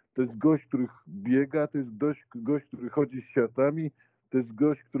polityki, To jest gość, który biega, to jest gość, który chodzi z siatami, to jest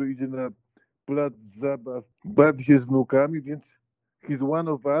gość, który idzie na plac zabaw, bawi się z wnukami, więc he's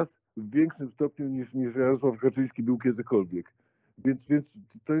one of us w większym stopniu niż Jarosław Kaczyński był kiedykolwiek. Więc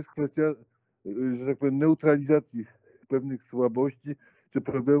to jest kwestia, że tak powiem, neutralizacji pewnych słabości czy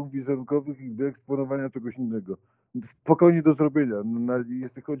problemów wizerunkowych i wyeksponowania czegoś innego. Spokojnie do zrobienia.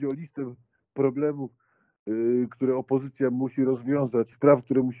 Jeśli chodzi o listę problemów, które opozycja musi rozwiązać, spraw,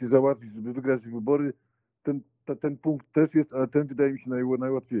 które musi załatwić, żeby wygrać wybory, ten punkt też jest, ale ten wydaje mi się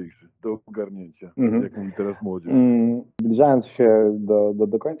najłatwiejszy do ogarnięcia, jak mówi teraz młodzież. Zbliżając się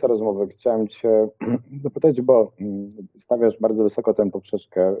do końca rozmowy, chciałem Cię zapytać, bo stawiasz bardzo wysoko tę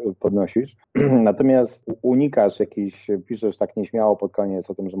poprzeczkę, podnosisz, natomiast unikasz piszesz tak nieśmiało pod koniec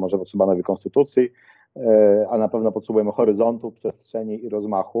o tym, że może potrzeba nowej konstytucji, a na pewno potrzebujemy horyzontu, przestrzeni i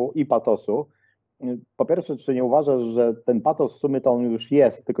rozmachu i patosu. Po pierwsze, czy nie uważasz, że ten patos w sumie to on już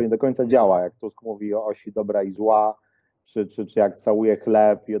jest, tylko nie do końca działa, jak Tusk mówi o osi dobra i zła, czy jak całuje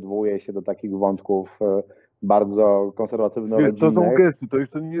chleb i odwołuje się do takich wątków bardzo konserwatywno-rodzinnych. To są gesty, to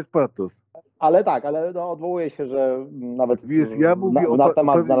jeszcze nie jest patos. Ale tak, ale no, odwołuje się, że nawet Ja mówię na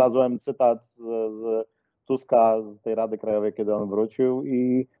temat znalazłem cytat z Tuska z tej Rady Krajowej, kiedy on wrócił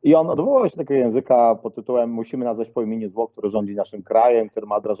i on odwołał się do takiego języka pod tytułem musimy nazwać po imieniu zło, które rządzi naszym krajem, który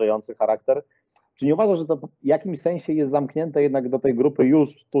ma odrażający charakter. Czy nie uważasz, że to w jakimś sensie jest zamknięte jednak do tej grupy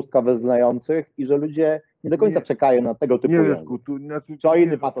już Tuska wyznających i że ludzie nie do końca czekają na tego typu język? Czy o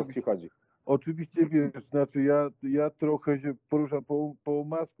inny patos przychodzi? Oczywiście wiesz, znaczy ja trochę się poruszam po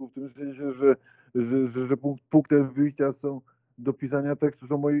omacku, w tym sensie, że punktem wyjścia są do pisania tekstu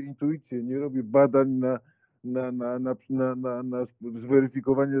są moje intuicje. Nie robię badań na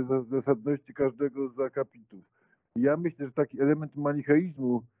zweryfikowanie zasadności każdego z akapitów. Ja myślę, że taki element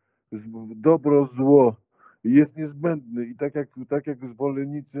manicheizmu, dobro, zło jest niezbędny i tak jak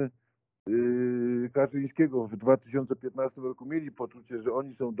zwolennicy Kaczyńskiego w 2015 roku mieli poczucie, że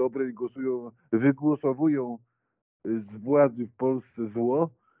oni są dobre i wygłosowują z władzy w Polsce zło,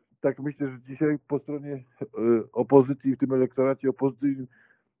 tak myślę, że dzisiaj po stronie opozycji, w tym elektoracie opozycyjnym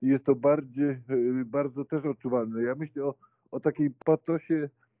jest to bardzo też odczuwalne. Ja myślę o takiej patosie,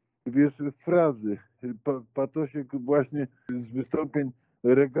 wiesz, frazy, patosie właśnie z wystąpień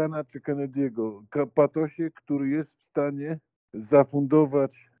Reagana czy Kennedy'ego, patosie, który jest w stanie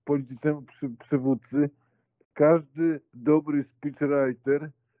zafundować politycznemu przywódcy. Każdy dobry speechwriter,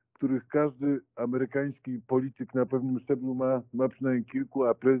 których każdy amerykański polityk na pewnym szczeblu ma przynajmniej kilku,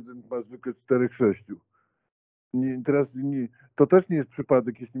 a prezydent ma zwykle 4-6. To też nie jest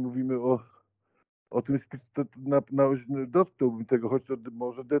przypadek, jeśli mówimy o tym, dotknąłbym tego, choć to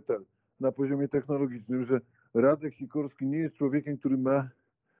może detal, na poziomie technologicznym, że Radek Sikorski nie jest człowiekiem, który ma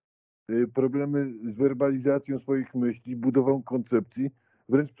problemy z werbalizacją swoich myśli, budową koncepcji,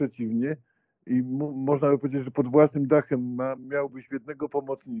 wręcz przeciwnie. I można by powiedzieć, że pod własnym dachem miałby świetnego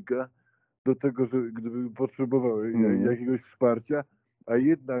pomocnika do tego, że gdyby potrzebowały jakiegoś wsparcia, a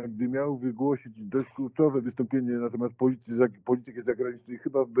jednak gdy miał wygłosić dość kluczowe wystąpienie na temat polityki zagranicznej,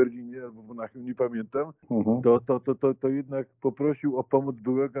 chyba w Berlinie albo w Monachium, nie pamiętam, to jednak poprosił o pomoc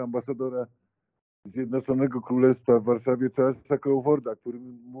byłego ambasadora Zjednoczonego Królestwa w Warszawie, Charlesa Crawforda, który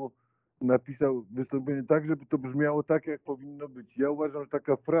mu napisał wystąpienie tak, żeby to brzmiało tak, jak powinno być. Ja uważam, że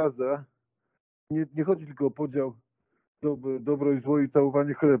taka fraza nie chodzi tylko o podział dobro i zło i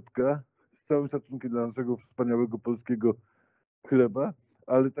całowanie chlebka, z całym szacunkiem dla naszego wspaniałego polskiego chleba,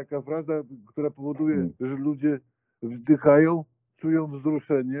 ale taka fraza, która powoduje, że ludzie wzdychają, czują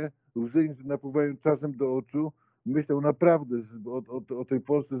wzruszenie, łzy im napływają czasem do oczu, myślą naprawdę o tej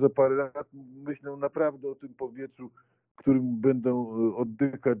Polsce za parę lat, myślą naprawdę o tym powietrzu, którym będą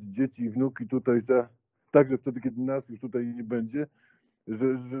oddychać dzieci i wnuki tutaj także wtedy, kiedy nas już tutaj nie będzie,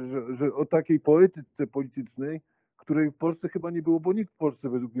 że o takiej poetyce politycznej, której w Polsce chyba nie było, bo nikt w Polsce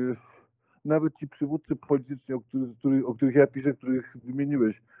według mnie, nawet ci przywódcy polityczni, o których ja piszę, których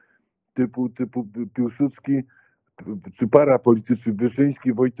wymieniłeś, typu Piłsudski, czy parapolityczny,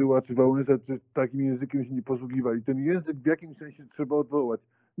 Wyszyński, Wojtyła, czy Wałęsa, czy takim językiem się nie posługiwali. Ten język w jakimś sensie trzeba odwołać.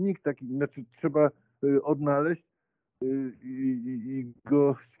 Nikt taki, znaczy trzeba odnaleźć i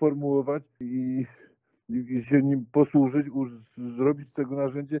go sformułować i się nim posłużyć, zrobić z tego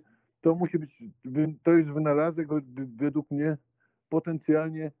narzędzie. To jest wynalazek według mnie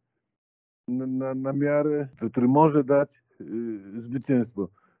potencjalnie na miarę, który może dać zwycięstwo.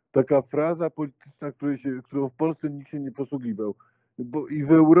 Taka fraza polityczna, którą w Polsce nikt się nie posługiwał. Bo i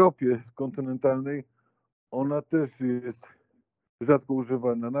w Europie kontynentalnej ona też jest rzadko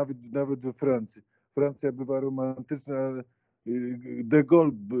używana, nawet we Francji. Francja bywa romantyczna, ale de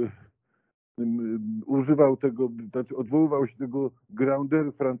Gaulle używał tego, znaczy odwoływał się tego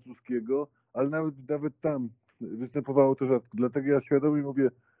grounderu francuskiego, ale nawet tam występowało to rzadko. Dlatego ja świadomie mówię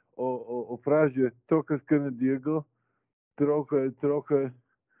o frazie trochę z Kennedy'ego, trochę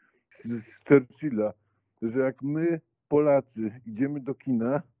z Churchilla, że jak my, Polacy, idziemy do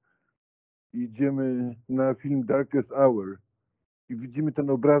kina, idziemy na film Darkest Hour i widzimy ten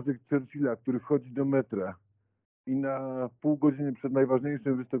obrazek Churchilla, który wchodzi do metra i na pół godziny przed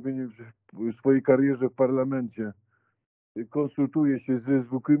najważniejszym wystąpieniem w swojej karierze w parlamencie konsultuje się ze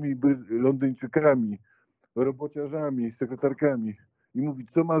zwykłymi Londyńczykami, robociarzami, sekretarkami i mówi,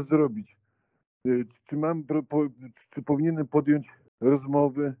 co ma zrobić. Czy powinienem podjąć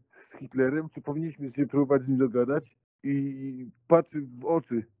rozmowę z Hitlerem, czy powinniśmy się próbować z nim dogadać? I patrzy w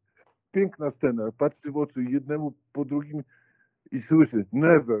oczy, piękna scena, patrzy w oczy jednemu po drugim i słyszy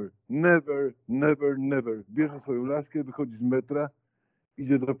never, never, never, never. Bierze swoją laskę, wychodzi z metra,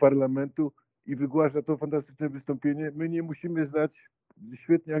 idzie do parlamentu i wygłasza to fantastyczne wystąpienie. My nie musimy znać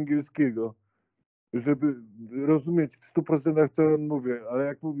świetnie angielskiego, żeby rozumieć w 100% co on mówi, ale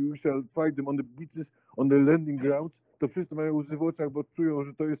jak mówi we shall fight them on the beaches, on the landing grounds, to wszyscy mają łzy w oczach, bo czują,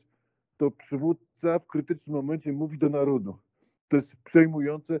 że to przywódca w krytycznym momencie mówi do narodu. To jest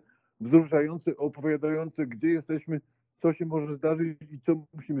przejmujące, wzruszające, opowiadające, gdzie jesteśmy, co się może zdarzyć i co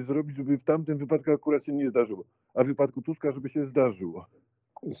musimy zrobić, żeby w tamtym wypadku akurat się nie zdarzyło, a w wypadku Tuska, żeby się zdarzyło.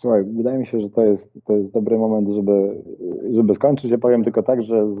 Słuchaj, wydaje mi się, że to jest dobry moment, żeby skończyć. Ja powiem tylko tak,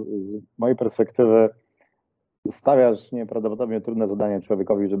 że z mojej perspektywy stawiasz nieprawdopodobnie trudne zadanie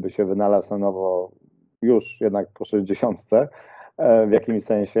człowiekowi, żeby się wynalazł na nowo już jednak po 60 w jakimś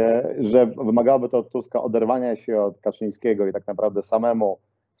sensie, że wymagałoby to od Tuska oderwania się od Kaczyńskiego i tak naprawdę samemu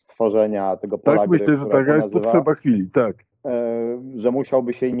stworzenia tego pola Tak, gry, myślę, że taka jest potrzeba chwili, tak. Że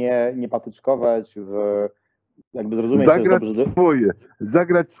musiałby się nie patyczkować jakby zrozumieć, zagrać że dobrze, swoje,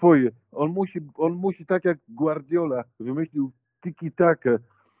 zagrać swoje. On musi tak jak Guardiola wymyślił tiki-takę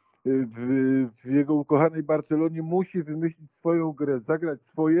w jego ukochanej Barcelonie, musi wymyślić swoją grę, zagrać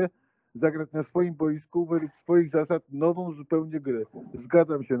swoje, zagrać na swoim boisku, według swoich zasad, nową zupełnie grę.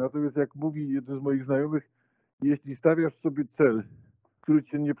 Zgadzam się, natomiast jak mówi jeden z moich znajomych, jeśli stawiasz sobie cel, który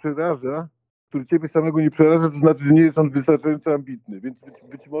cię nie przeraża, który ciebie samego nie przeraża, to znaczy, że nie jest on wystarczająco ambitny, więc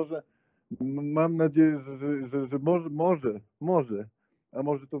być może mam nadzieję, że może, a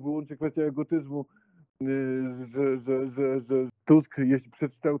może to wyłącznie kwestia egotyzmu, że Tusk, jeśli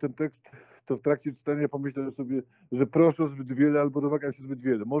przeczytał ten tekst, to w trakcie czytania pomyślał sobie, że proszę o zbyt wiele albo domaga się zbyt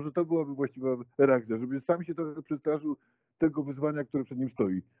wiele. Może to byłaby właściwa reakcja, żeby sam się trochę przestraszył tego wyzwania, które przed nim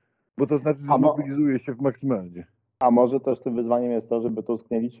stoi. Bo to znaczy, że mobilizuje się maksymalnie. A może też tym wyzwaniem jest to, żeby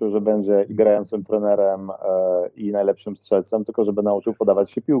Tusk nie liczył, że będzie i grającym trenerem i najlepszym strzelcem, tylko żeby nauczył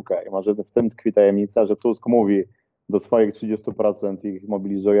podawać się piłkę. I może w tym tkwi tajemnica, że Tusk mówi do swoich 30% ich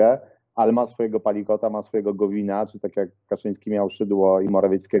mobilizuje, ale ma swojego Palikota, ma swojego Gowina, czy tak jak Kaczyński miał Szydło i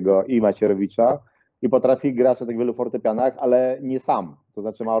Morawieckiego i Macierewicza i potrafi grać na tych wielu fortepianach, ale nie sam. To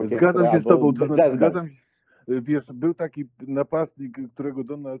znaczy ma orkiestrę. Zgadzam się z tobą, to znaczy, zgadzam się. Wiesz, był taki napastnik, którego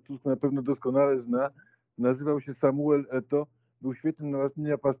Donald Tusk na pewno doskonale zna, nazywał się Samuel Eto'o, był świetnym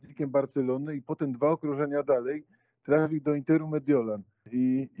napastnikiem Barcelony i potem 2 okrążenia dalej trafił do Interu Mediolan.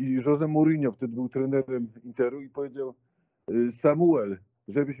 I José Mourinho wtedy był trenerem Interu i powiedział: Samuel,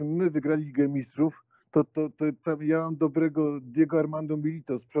 żebyśmy my wygrali Ligę Mistrzów, to tam ja mam dobrego Diego Armando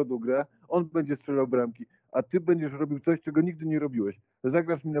Milito z przodu gra, on będzie strzelał bramki, a ty będziesz robił coś, czego nigdy nie robiłeś.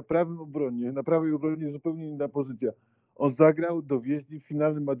 Zagrasz mi na prawej obronie zupełnie inna pozycja. On zagrał, dowieźli, w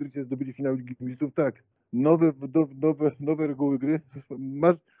finalnym Madrycie zdobyli finał Ligi Mistrzów, tak. Nowe reguły gry,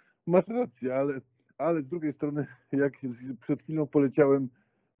 masz rację, ale z drugiej strony, jak przed chwilą poleciałem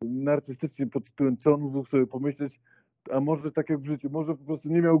narcystycznie pod tytułem, co on mógł sobie pomyśleć, a może tak jak w życiu, może po prostu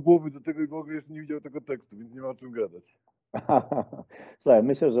nie miał głowy do tego i w ogóle jeszcze nie widział tego tekstu, więc nie ma o czym gadać. Słuchaj,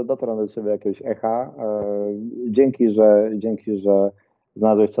 myślę, że dotrą do ciebie jakieś echa. Dzięki, że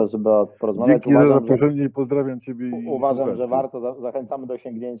znalazłeś czas, żeby porozmawiać. Dzięki za zaproszenie, pozdrawiam ciebie. Uważam, że warto. Zachęcamy do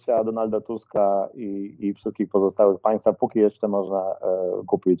sięgnięcia Donalda Tuska i wszystkich pozostałych państwa, póki jeszcze można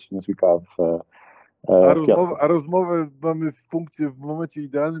kupić Newsweeka w a rozmowę mamy w momencie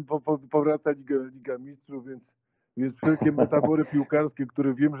idealnym, powraca Liga Mistrzów, więc wszelkie metafory piłkarskie,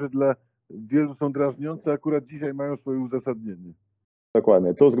 które wiem, że dla wielu są drażniące, akurat dzisiaj mają swoje uzasadnienie.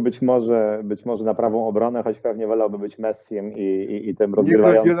 Dokładnie. Tusk być może na prawą obronę, choć pewnie wolałby być Messiem i tym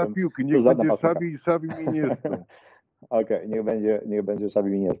rozgrywającym. Niech rozdziela piłki, niech będzie Xavi i Iniestą. Okej, niech będzie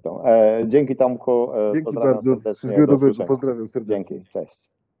Xavi i Iniestą. Dzięki Tomku. Dzięki bardzo. Wszystkiego dobrego. Pozdrawiam serdecznie. Dzięki,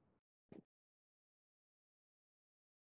 cześć.